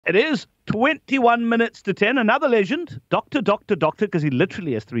It is 21 minutes to 10. Another legend, Doctor, because he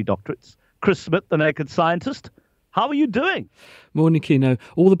literally has 3 doctorates. Chris Smith, the naked scientist. How are you doing? Morning, Kino.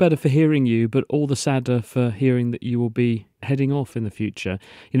 All the better for hearing you, but all the sadder for hearing that you will be heading off in the future.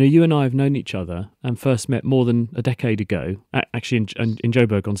 You know, you and I have known each other and first met more than a decade ago, actually in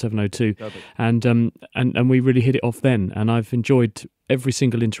Joburg on 702, and we really hit it off then. And I've enjoyed every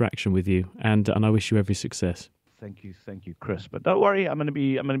single interaction with you, and I wish you every success. Thank you, Chris. But don't worry, I'm going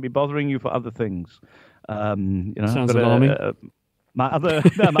to be bothering you for other things. Sounds alarming. My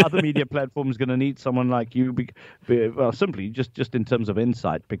other media platform is going to need someone like you. Well, simply just in terms of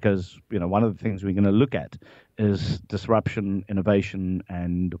insight, because one of the things we're going to look at is disruption, innovation,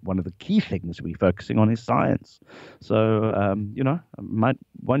 and one of the key things we're focusing on is science. So I might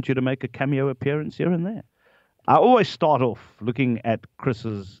want you to make a cameo appearance here and there. I always start off looking at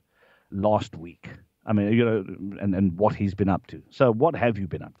Chris's last week. I mean, and what he's been up to. So, what have you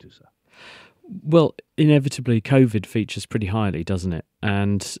been up to, sir? Well, inevitably, COVID features pretty highly, doesn't it?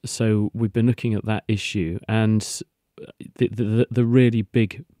 And so we've been looking at that issue, and the really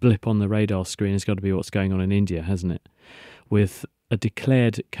big blip on the radar screen has got to be what's going on in India, hasn't it? With a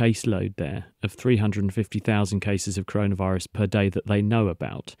declared caseload there of 350,000 cases of coronavirus per day that they know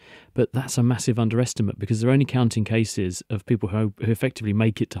about. But that's a massive underestimate because they're only counting cases of people who effectively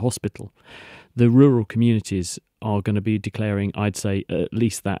make it to hospital. The rural communities are going to be declaring, I'd say, at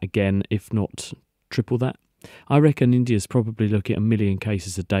least that again, if not triple that. I reckon India's probably looking at 1 million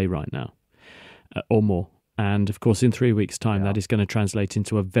cases a day right now, or more. And of course, in 3 weeks' time, that is going to translate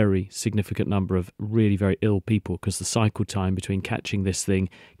into a very significant number of really very ill people, because the cycle time between catching this thing,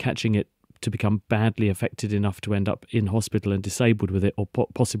 catching it to become badly affected enough to end up in hospital and disabled with it, or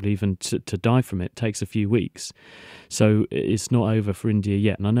possibly even to die from it, takes a few weeks. So it's not over for India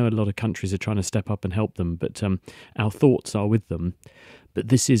yet. And I know a lot of countries are trying to step up and help them, but our thoughts are with them. But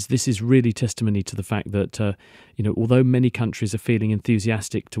this is really testimony to the fact that, although many countries are feeling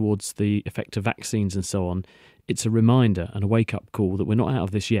enthusiastic towards the effect of vaccines and so on, it's a reminder and a wake-up call that we're not out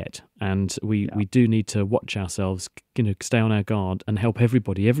of this yet. And we do need to watch ourselves, stay on our guard and help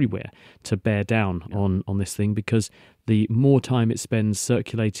everybody everywhere to bear down on this thing, because the more time it spends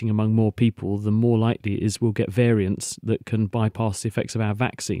circulating among more people, the more likely it is we'll get variants that can bypass the effects of our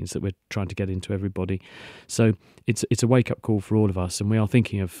vaccines that we're trying to get into everybody. So it's a wake-up call for all of us, and we are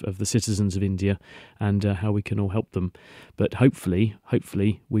thinking of the citizens of India and how we can all help them. But hopefully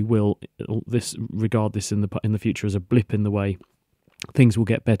we will regard this in the future as a blip in the way. Things will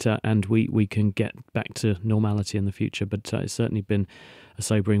get better and we can get back to normality in the future. But it's certainly been a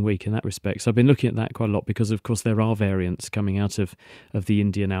sobering week in that respect. So I've been looking at that quite a lot because, of course, there are variants coming out of the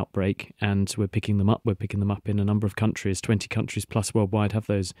Indian outbreak, and we're picking them up. We're picking them up in a number of countries. 20 countries plus worldwide have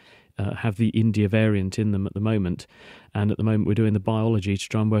the India variant in them at the moment. And at the moment we're doing the biology to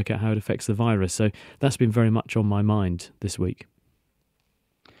try and work out how it affects the virus. So that's been very much on my mind this week.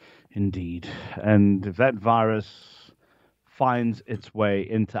 Indeed. And if that virus finds its way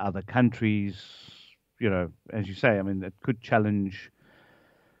into other countries, as you say, I mean, it could challenge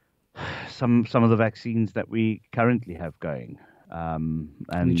some of the vaccines that we currently have going. And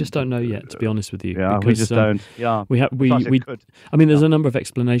we just don't know yet, to be honest with you. Yeah, because, we just don't. Yeah, there's a number of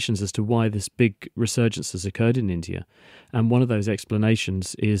explanations as to why this big resurgence has occurred in India, and one of those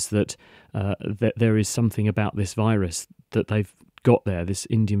explanations is that there is something about this virus that they've got there, this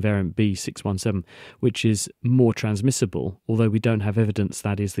Indian variant B617, which is more transmissible, although we don't have evidence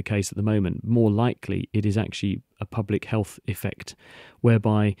that is the case at the moment. More likely, it is actually a public health effect,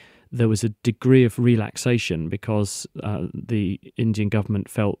 whereby there was a degree of relaxation because the Indian government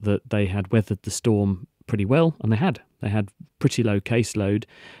felt that they had weathered the storm pretty well, and they had pretty low caseload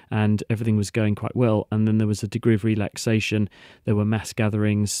and everything was going quite well. And then there was a degree of relaxation. There were mass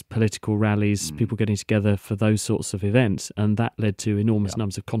gatherings, political rallies, people getting together for those sorts of events, and that led to enormous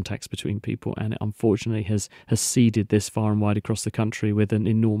numbers of contacts between people, and it unfortunately has seeded this far and wide across the country with an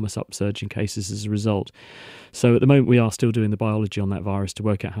enormous upsurge in cases as a result. So at the moment we are still doing the biology on that virus to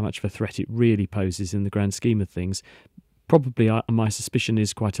work out how much of a threat it really poses in the grand scheme of things. Probably my suspicion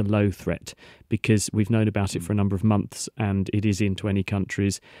is quite a low threat, because we've known about it for a number of months and it is in 20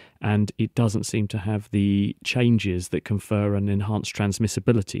 countries, and it doesn't seem to have the changes that confer an enhanced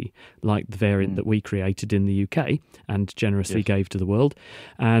transmissibility like the variant that we created in the UK and generously gave to the world.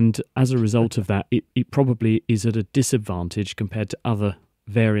 And as a result of that, it probably is at a disadvantage compared to other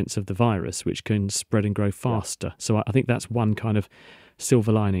variants of the virus, which can spread and grow faster. So I think that's one kind of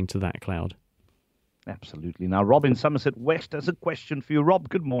silver lining to that cloud. Absolutely. Now, Rob in Somerset West has a question for you. Rob,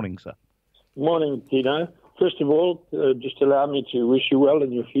 good morning, sir. Morning, Tino. first of all, just allow me to wish you well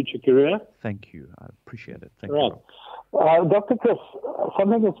in your future career. Thank you. I appreciate it. Thank Right. you. Dr. Chris,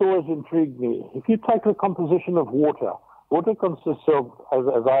 something that's always intrigued me. If you take the composition of water, water consists of,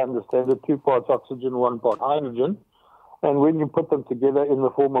 as I understand it, 2 parts oxygen, 1 part hydrogen. And when you put them together in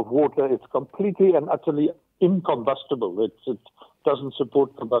the form of water, it's completely and utterly incombustible. It doesn't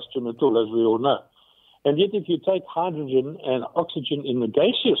support combustion at all, as we all know. And yet if you take hydrogen and oxygen in the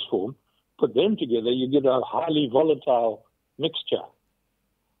gaseous form, put them together, you get a highly volatile mixture.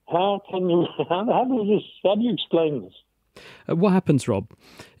 How do you explain this? What happens, Rob,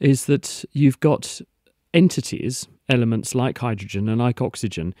 is that you've got entities, elements like hydrogen and like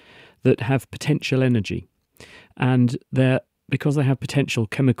oxygen, that have potential energy. And because they have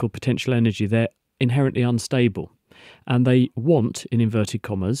chemical potential energy, they're inherently unstable. And they want, in inverted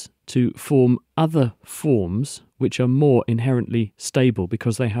commas, to form other forms which are more inherently stable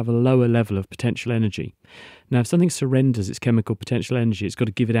because they have a lower level of potential energy. Now, if something surrenders its chemical potential energy, it's got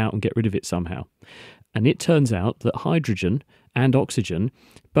to give it out and get rid of it somehow. And it turns out that hydrogen and oxygen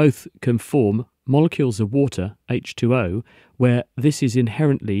both can form molecules of water, H2O, where this is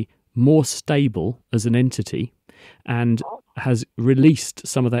inherently more stable as an entity and has released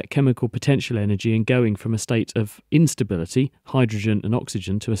some of that chemical potential energy and going from a state of instability, hydrogen and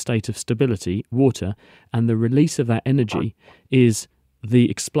oxygen, to a state of stability, water. And the release of that energy is the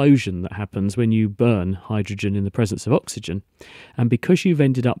explosion that happens when you burn hydrogen in the presence of oxygen. And because you've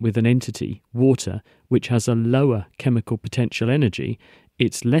ended up with an entity, water, which has a lower chemical potential energy,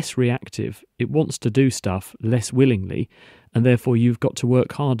 it's less reactive, it wants to do stuff less willingly, and therefore you've got to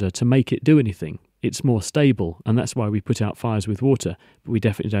work harder to make it do anything. It's more stable, and that's why we put out fires with water, but we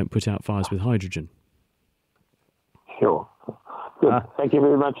definitely don't put out fires with hydrogen. Sure. Good. Thank you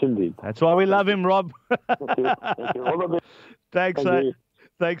very much indeed. That's why we love him, Rob. Thank you. Thank you. All the best. Thanks,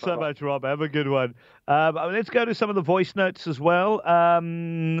 thanks so much, Rob. Have a good one. Let's go to some of the voice notes as well.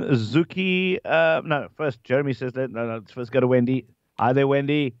 Zuki, first Jeremy says that. No, let's first go to Wendy. Hi there,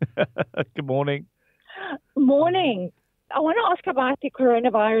 Wendy. Good morning. Morning. I want to ask about the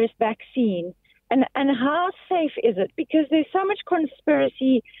coronavirus vaccine and how safe is it? Because there's so much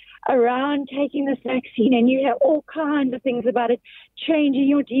conspiracy around taking this vaccine, and you hear all kinds of things about it changing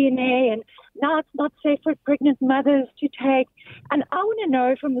your DNA, and now it's not safe for pregnant mothers to take. And I want to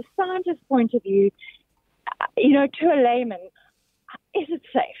know, from the scientist's point of view, to a layman, is it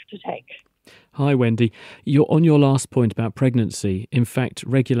safe to take? Hi, Wendy. You're on your last point about pregnancy. In fact,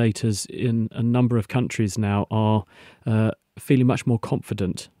 regulators in a number of countries now are feeling much more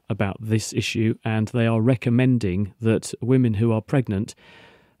confident about this issue, and they are recommending that women who are pregnant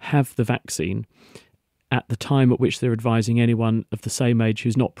have the vaccine at the time at which they're advising anyone of the same age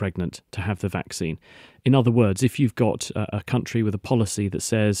who's not pregnant to have the vaccine. In other words, if you've got a country with a policy that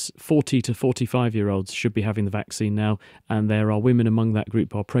says 40 to 45-year-olds should be having the vaccine now, and there are women among that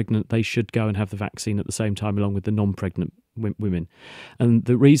group who are pregnant, they should go and have the vaccine at the same time along with the non-pregnant women. And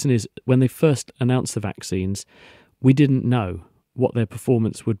the reason is, when they first announced the vaccines, we didn't know what their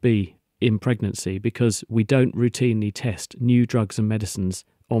performance would be in pregnancy, because we don't routinely test new drugs and medicines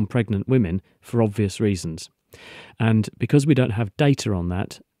on pregnant women for obvious reasons. And because we don't have data on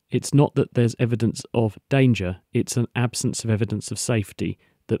that, it's not that there's evidence of danger, it's an absence of evidence of safety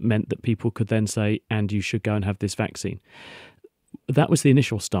that meant that people could then say, and you should go and have this vaccine. That was the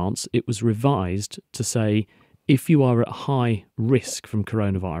initial stance. It was revised to say, if you are at high risk from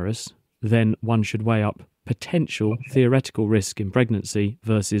coronavirus, then one should weigh up potential theoretical risk in pregnancy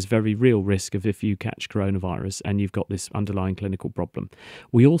versus very real risk of if you catch coronavirus and you've got this underlying clinical problem.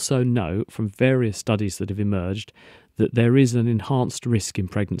 We also know from various studies that have emerged that there is an enhanced risk in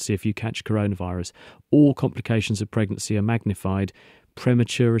pregnancy if you catch coronavirus. All complications of pregnancy are magnified.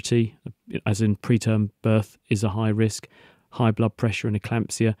 Prematurity, as in preterm birth, is a high risk. High blood pressure and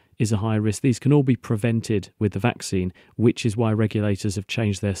eclampsia is a high risk. These can all be prevented with the vaccine, which is why regulators have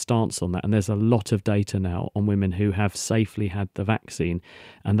changed their stance on that. And there's a lot of data now on women who have safely had the vaccine,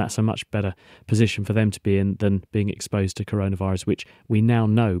 and that's a much better position for them to be in than being exposed to coronavirus, which we now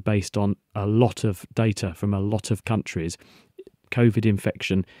know, based on a lot of data from a lot of countries, COVID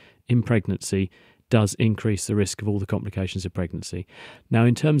infection in pregnancy does increase the risk of all the complications of pregnancy. Now,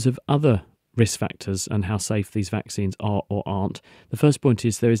 in terms of other risk factors and how safe these vaccines are or aren't, the first point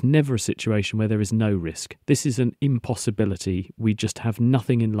is there is never a situation where there is no risk. This is an impossibility. We just have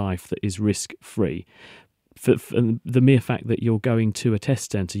nothing in life that is risk-free. for the mere fact that you're going to a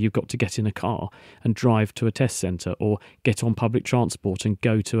test centre, you've got to get in a car and drive to a test centre, or get on public transport and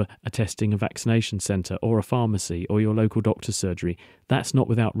go to a testing and vaccination centre, or a pharmacy, or your local doctor's surgery. That's not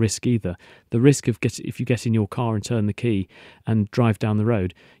without risk either. The risk of if you get in your car and turn the key and drive down the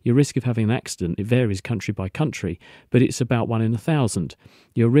road, your risk of having an accident, it varies country by country, but it's about 1 in 1,000.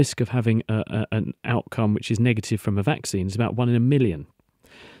 Your risk of having an outcome which is negative from a vaccine is about 1 in 1,000,000.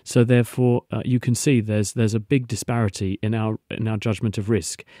 So therefore, you can see there's a big disparity in our judgment of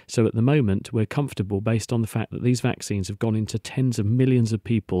risk. So at the moment, we're comfortable based on the fact that these vaccines have gone into tens of millions of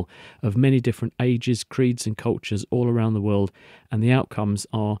people of many different ages, creeds and cultures all around the world, and the outcomes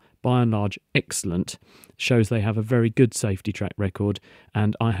are by and large excellent. Shows they have a very good safety track record,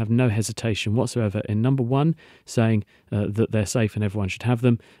 and I have no hesitation whatsoever in, number one, saying that they're safe and everyone should have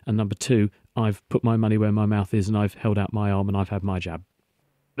them, and number two, I've put my money where my mouth is and I've held out my arm and I've had my jab.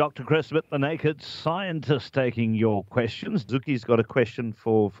 Dr. Chris Smith, the Naked Scientist, taking your questions. Zuki's got a question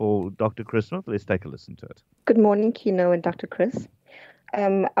for Dr. Chris Smith. Let's take a listen to it. Good morning, Kino and Dr. Chris.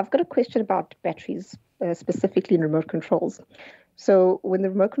 I've got a question about batteries, specifically in remote controls. So when the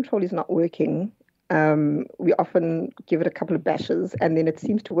remote control is not working, we often give it a couple of bashes and then it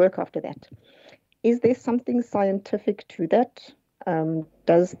seems to work after that. Is there something scientific to that?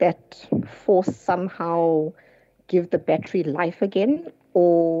 Does that force somehow give the battery life again?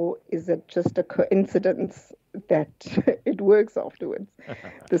 Or is it just a coincidence that it works afterwards?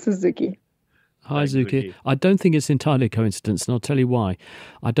 This is Zuki. Hi, Zuki. I don't think it's entirely a coincidence, and I'll tell you why.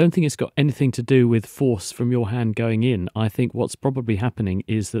 I don't think it's got anything to do with force from your hand going in. I think what's probably happening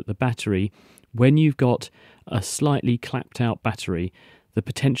is that the battery, when you've got a slightly clapped out battery, the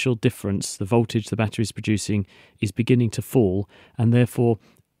potential difference, the voltage the battery is producing, is beginning to fall, and therefore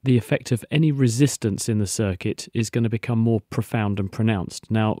the effect of any resistance in the circuit is going to become more profound and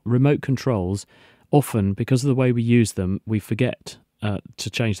pronounced. Now, remote controls, often, because of the way we use them, we forget to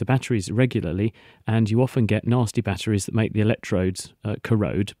change the batteries regularly, and you often get nasty batteries that make the electrodes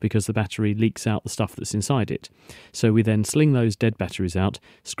corrode because the battery leaks out the stuff that's inside it. So we then sling those dead batteries out,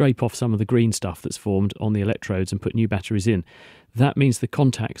 scrape off some of the green stuff that's formed on the electrodes and put new batteries in. That means the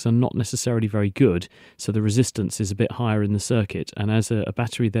contacts are not necessarily very good, so the resistance is a bit higher in the circuit, and as a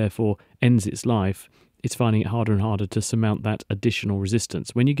battery therefore ends its life, it's finding it harder and harder to surmount that additional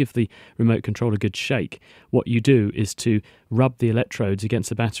resistance. When you give the remote control a good shake, what you do is to rub the electrodes against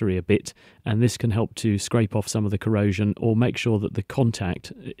the battery a bit, and this can help to scrape off some of the corrosion or make sure that the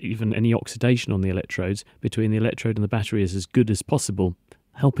contact, even any oxidation on the electrodes, between the electrode and the battery is as good as possible,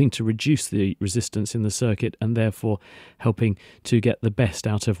 helping to reduce the resistance in the circuit and therefore helping to get the best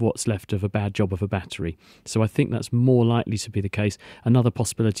out of what's left of a bad job of a battery. So I think that's more likely to be the case. Another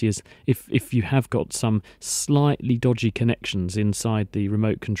possibility is if you have got some slightly dodgy connections inside the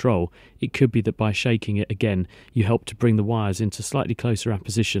remote control, it could be that by shaking it again, you help to bring the wires into slightly closer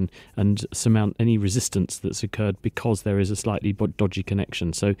apposition and surmount any resistance that's occurred because there is a slightly dodgy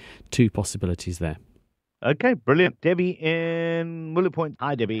connection. So two possibilities there. Okay, brilliant. Debbie in Willow Point.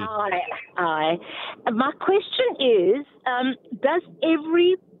 Hi, Debbie. Hi. My question is, does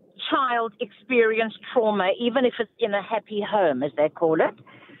every child experience trauma, even if it's in a happy home, as they call it?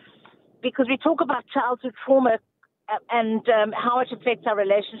 Because we talk about childhood trauma and how it affects our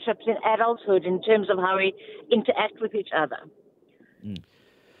relationships in adulthood in terms of how we interact with each other.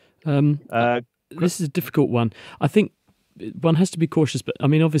 This is a difficult one. I think one has to be cautious, but I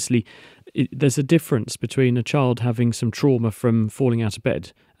mean, obviously, there's a difference between a child having some trauma from falling out of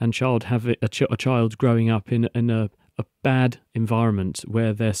bed and a child growing up in a bad environment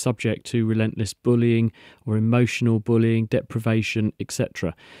where they're subject to relentless bullying or emotional bullying, deprivation,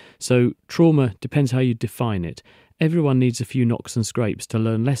 etc. So trauma depends how you define it. Everyone needs a few knocks and scrapes to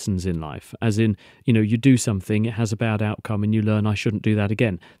learn lessons in life, as in, you do something, it has a bad outcome and you learn I shouldn't do that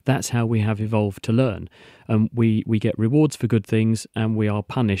again. That's how we have evolved to learn. We get rewards for good things and we are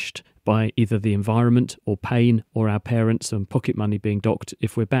punished by either the environment or pain or our parents and pocket money being docked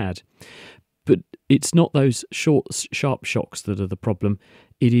if we're bad. But it's not those sharp shocks that are the problem.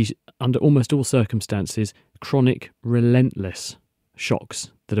 It is, under almost all circumstances, chronic, relentless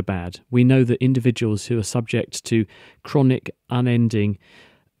shocks that are bad. We know that individuals who are subject to chronic, unending,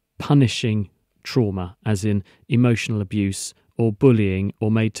 punishing trauma, as in emotional abuse or bullying or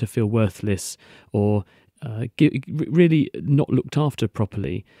made to feel worthless or really not looked after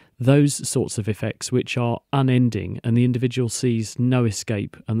properly, those sorts of effects which are unending and the individual sees no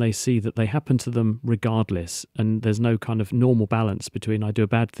escape and they see that they happen to them regardless and there's no kind of normal balance between I do a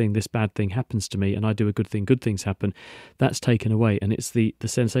bad thing, this bad thing happens to me, and I do a good thing, good things happen, that's taken away, and it's the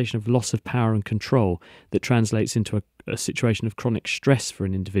sensation of loss of power and control that translates into a situation of chronic stress for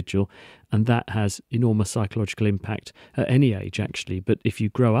an individual, and that has enormous psychological impact at any age, actually. But if you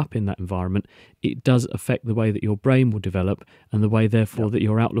grow up in that environment, it does affect the way that your brain will develop and the way, therefore, that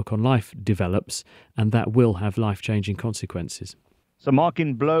your outlook on life develops, and that will have life-changing consequences. So Mark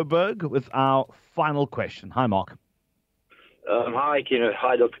in Bloberg with our final question. Hi, Mark. Hi, Keno.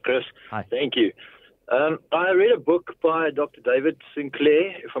 Hi, Dr. Chris. Hi. Thank you. I read a book by Dr. David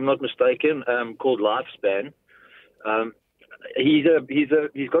Sinclair, if I'm not mistaken, called Lifespan. He's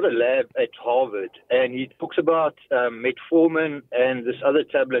got a lab at Harvard, and he talks about metformin and this other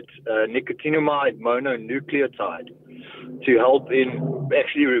tablet, nicotinamide mononucleotide, to help in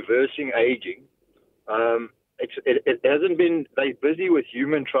actually reversing aging. It hasn't been. They're busy with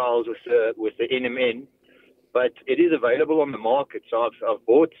human trials with the NMN, but it is available on the market. So I've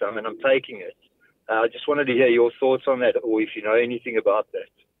bought some and I'm taking it. I just wanted to hear your thoughts on that, or if you know anything about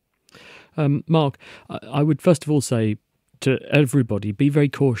that. Mark, I would first of all say to everybody, be very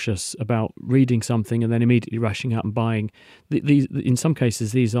cautious about reading something and then immediately rushing out and buying. These, in some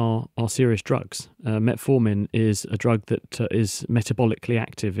cases, these are serious drugs. Metformin is a drug that is metabolically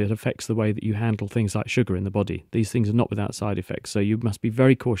active. It affects the way that you handle things like sugar in the body. These things are not without side effects, so you must be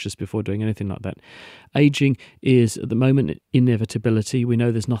very cautious before doing anything like that. Aging is, at the moment, inevitability. We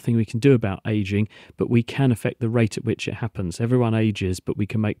know there's nothing we can do about aging, but we can affect the rate at which it happens. Everyone ages, but we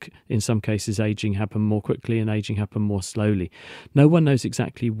can make, in some cases, aging happen more quickly and aging happen more slowly. No one knows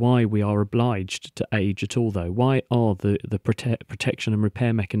exactly why we are obliged to age at all, though. Why are the protection and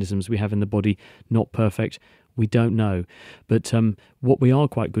repair mechanisms we have in the body not perfect? We don't know. But what we are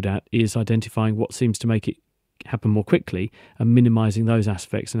quite good at is identifying what seems to make it happen more quickly and minimizing those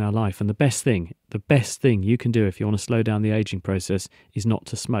aspects in our life. And the best thing you can do if you want to slow down the aging process is not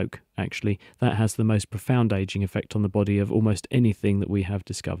to smoke, actually. That has the most profound aging effect on the body of almost anything that we have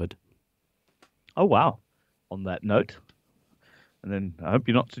discovered. Oh, wow. On that note. And then I hope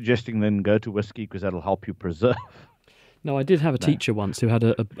you're not suggesting then go to whiskey because that'll help you preserve. No, I did have a teacher once who had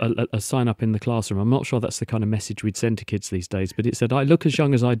a sign up in the classroom. I'm not sure that's the kind of message we'd send to kids these days, but it said, I look as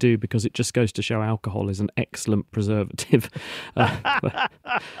young as I do because it just goes to show alcohol is an excellent preservative.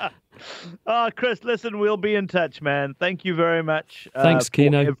 Chris, listen, we'll be in touch, man. Thank you very much. Thanks,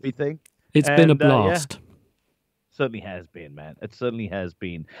 Keno. Everything. It's been a blast. Certainly has been, man. It certainly has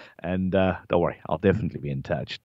been. And don't worry, I'll definitely be in touch.